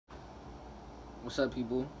What's up,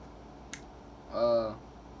 people?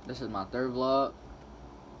 This is my third vlog.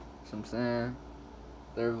 So I'm saying,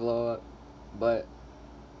 third vlog, but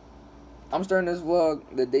I'm starting this vlog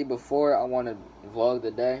the day before I want to vlog the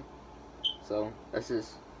day. So this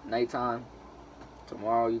is nighttime.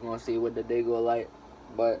 Tomorrow you're gonna see what the day go like,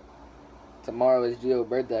 but tomorrow is Gio's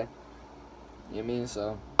birthday. You know what I mean?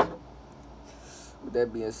 So with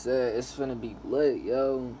that being said, it's finna be lit,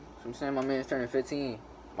 yo. So I'm saying my man's turning 15.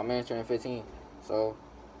 So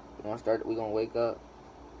we gonna wake up.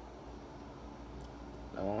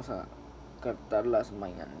 Vamos a cantar las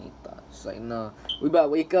mañanitas. It's like, no, we about to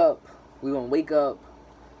wake up. We gonna wake up.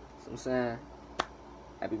 So I'm saying,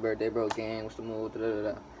 happy birthday, bro, gang. What's the mood?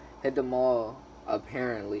 Hit the mall,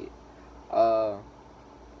 apparently. I'm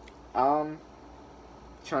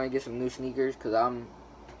trying to get some new sneakers because I'm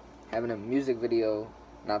having a music video,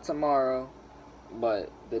 not tomorrow,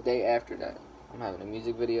 but the day after that. I'm having a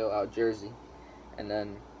music video out Jersey, and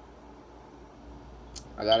then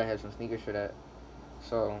I gotta have some sneakers for that.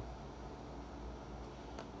 So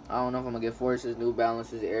I don't know if I'm gonna get Forces, New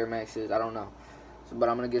Balances, Air Maxes. I don't know. So, but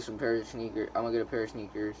I'm gonna get some pair of sneakers. I'm gonna get a pair of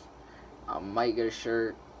sneakers. I might get a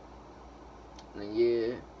shirt. And then,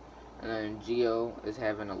 yeah. And then Gio is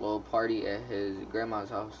having a little party at his grandma's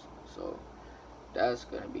house. So that's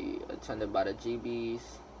gonna be attended by the GBs.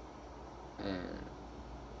 And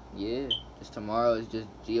yeah, just tomorrow is just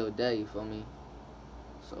Gio day, you feel me?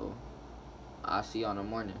 So I'll see you on the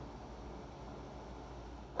morning.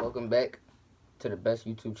 Welcome back to the best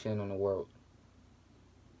YouTube channel in the world.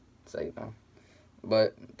 So you know.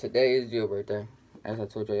 But today is Gio's birthday, as I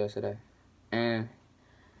told you yesterday. And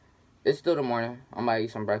it's still the morning. I might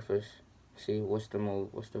eat some breakfast. See what's the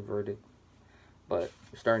move, what's the verdict. But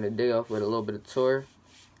starting the day off with a little bit of tour.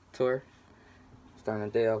 Starting the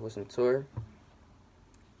day off with some tour.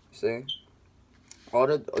 See? All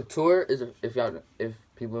the tour is if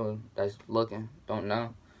people that's looking don't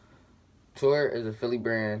know. Tour is a Philly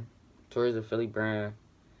brand.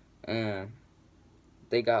 And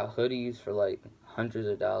they got hoodies for like hundreds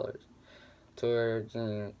of dollars. Tour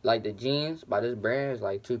jeans, like the jeans by this brand is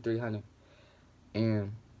like $200-300.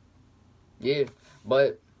 And yeah,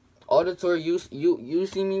 but all the tour you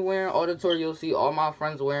see me wearing, all the tour you'll see all my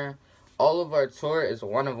friends wearing. All of our tour is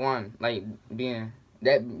one of one, like being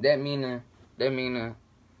that meaning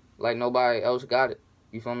like nobody else got it.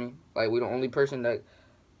 You feel me? Like we the only person that,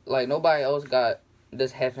 like, nobody else got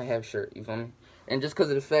this half and half shirt. You feel me? And just because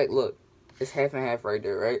of the fact, look, it's half and half right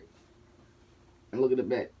there, right? And look at the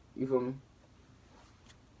back. You feel me?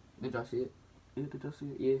 Did y'all see it? Yeah, did y'all see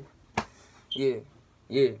it? Yeah.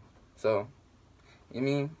 Yeah. So, you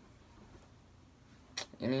mean?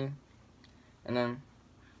 And then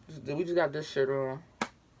we just got this shirt on.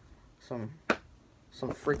 Some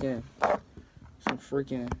freaking. Oh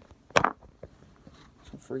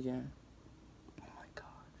my god.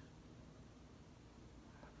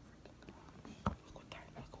 Look what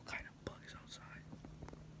kind of bug is outside.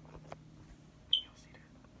 Y'all see that?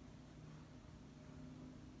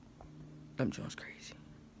 Them Jones crazy.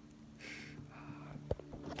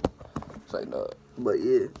 It's like, no. But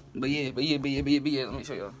yeah. Let me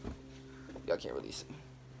show y'all. Y'all can't really see.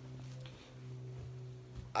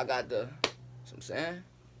 I got some sand.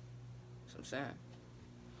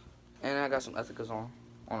 And I got some Ethicas on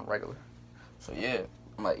regular. So yeah,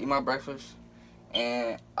 I'm gonna eat my breakfast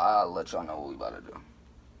and I'll let y'all know what we about to do.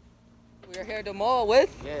 We're here at the mall with?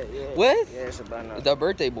 Yeah. With? Yeah, it's about the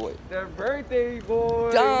birthday boy. The birthday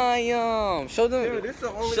boy. Damn. Show them. Dude, this is the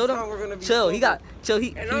only time we're gonna be chill. sober.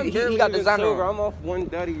 He got designer on. I'm off one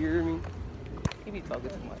daddy, you hear me? He be talking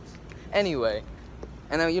too much. Anyway,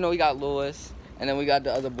 and then we got Lewis, and then we got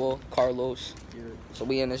the other boy, Carlos. Yeah. So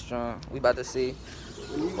we in this joint. We about to see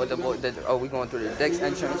what the boy did. Oh, we going through the Dex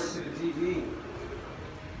entrance.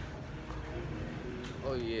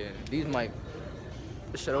 Oh yeah, these might.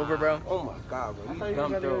 This shit over, bro. Oh my god, bro. You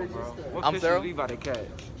dumb throw, bro. What I'm fish thorough? we about to catch?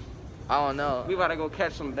 I don't know. We about to go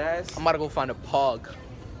catch some bass. I'm about to go find a pog.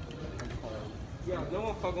 Yeah, no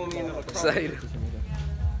one fuck on me in the car. Excited.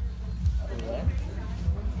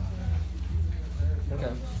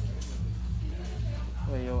 Okay.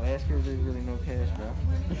 Wait, yo, ask her if there's really no cash, bro.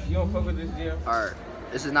 You don't fuck with this deal? Alright,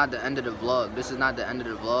 this is not the end of the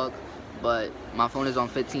vlog. But my phone is on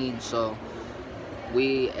 15, so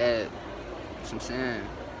we at some sand.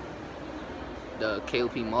 The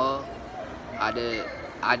KOP Mall. I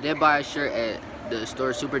did buy a shirt at the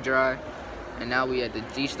store Superdry, and now we at the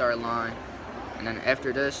G-Star line. And then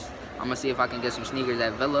after this, I'm gonna see if I can get some sneakers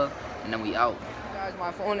at Villa, and then we out. Guys,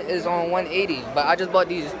 my phone is on 180, but I just bought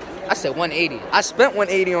these. I said 180. I spent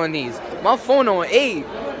 180 on these. My phone on 8.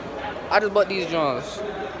 I just bought these Johns.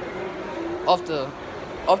 off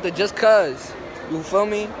the just cuz. You feel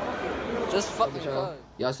me? Just fucking cuz.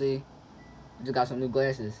 Y'all see? I just got some new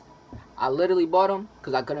glasses. I literally bought them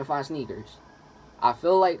because I couldn't find sneakers. I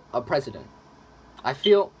feel like a president. I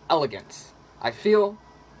feel elegance. I feel,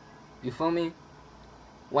 you feel me?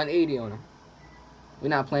 180 on them. We're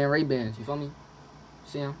not playing Ray-Bans, you feel me?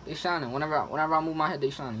 See them? They shining. Whenever I move my head,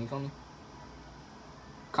 they shining, you feel me?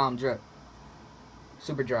 Calm drip.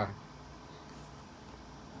 Super dry.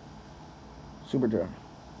 Super dry.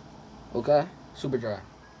 Okay? Super dry.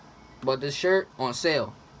 But this shirt on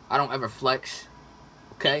sale. I don't ever flex.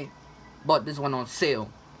 Okay? Bought this one on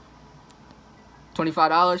sale.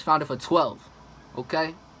 $25, found it for $12.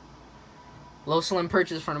 Okay? Little slim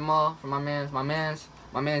purchase from the mall from my man's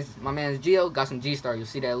Gio got some G-Star, you'll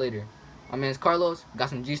see that later. My man's Carlos got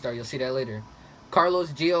some G-Star, you'll see that later.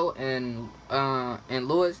 Carlos, Gio, and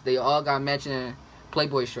Lewis, they all got matching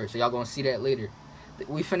Playboy shirts, so y'all gonna see that later.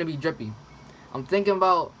 We finna be drippy. I'm thinking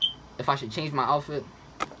about if I should change my outfit.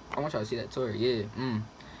 I want y'all to see that tour, yeah. I'm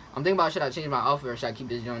thinking about should I change my outfit or should I keep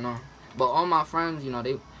this joint on? But all my friends, you know,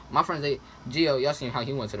 Gio, y'all seen how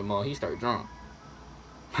he went to the mall. He started drunk.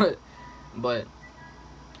 But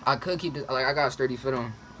I could keep this, like I got a sturdy fit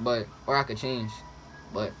on, or I could change,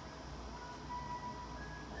 but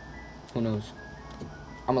who knows?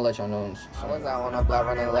 I'm gonna let y'all know. I was out on a block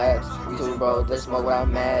running laps. We two bros, let's smoke without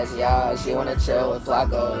masks. Yeah, she wanna chill with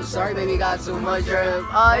Flacco. Sorry, baby, got too much drip.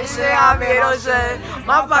 Oh, you say I made no shit.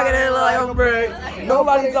 My pocket didn't look like a brick.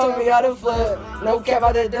 Nobody told me how to flip. No cap,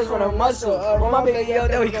 I did this with a muscle. When my baby yo,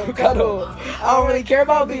 then we can cuddle. I don't really care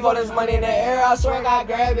about beef, all this money in the air. I swear I gotta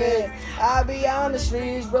grab it. I be out on the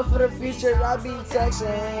streets, but for the features, I be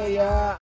texting, yeah.